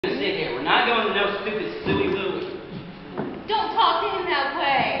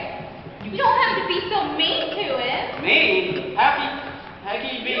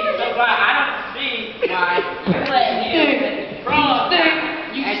is why I don't see why you let him from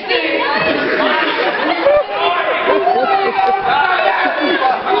you stink.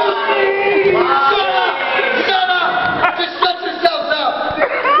 Shut up! Just shut yourselves up!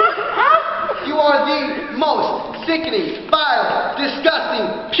 You are the most sickening, vile,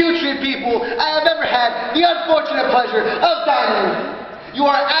 disgusting, putrid people I have ever had the unfortunate pleasure of dining with. You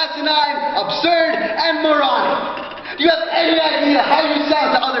are asinine, absurd, and moronic. Do you have any idea how you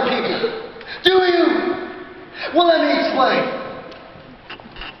sound to other people? Do you? Well, let me explain.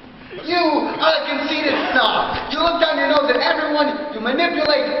 You are a conceited snob. You look down your nose at everyone, you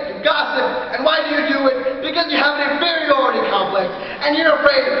manipulate, you gossip, and why do you do it? Because you have an inferiority complex, and you're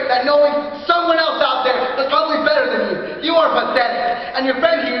afraid that knowing someone else out there is probably better than you. You are pathetic, and your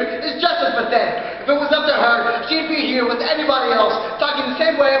friend here is just as pathetic. If it was up to her, she'd be here with anybody else, talking the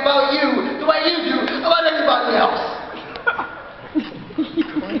same way about you, the way you do about anybody else.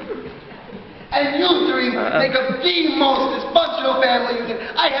 And you three make up the most dysfunctional family unit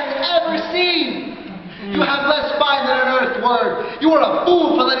I have ever seen. You have less spine than an earth word. You are a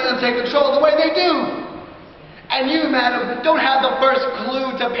fool for letting them take control the way they do. And you, madam, don't have the first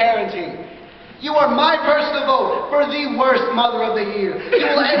clue to parenting. You are my person to vote for the worst mother of the year. You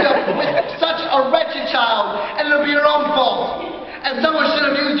will end up with such a wretched child, and it'll be your own fault. And someone should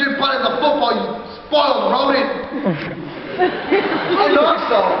have used your butt as a football, you spoiled rodent. And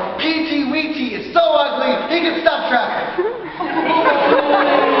also, P.T. Wheaty is so ugly, he can stop traffic.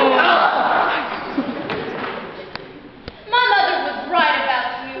 My mother was right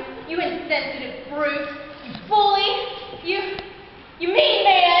about you, you insensitive brute, you bully, you mean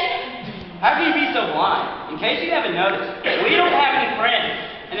man. How can you be so blind? In case you haven't noticed, we don't have any friends,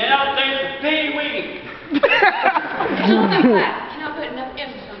 and they don't think the Pee-wee. Class. Cannot put enough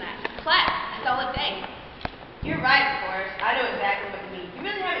emphasis on that. Class. That's all it takes. You're right, of course. I know exactly what you mean. You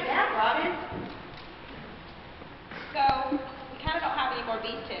really have it down, Robin. So, we kind of don't have any more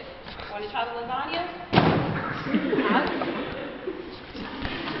beef tips. Want to try the lasagna?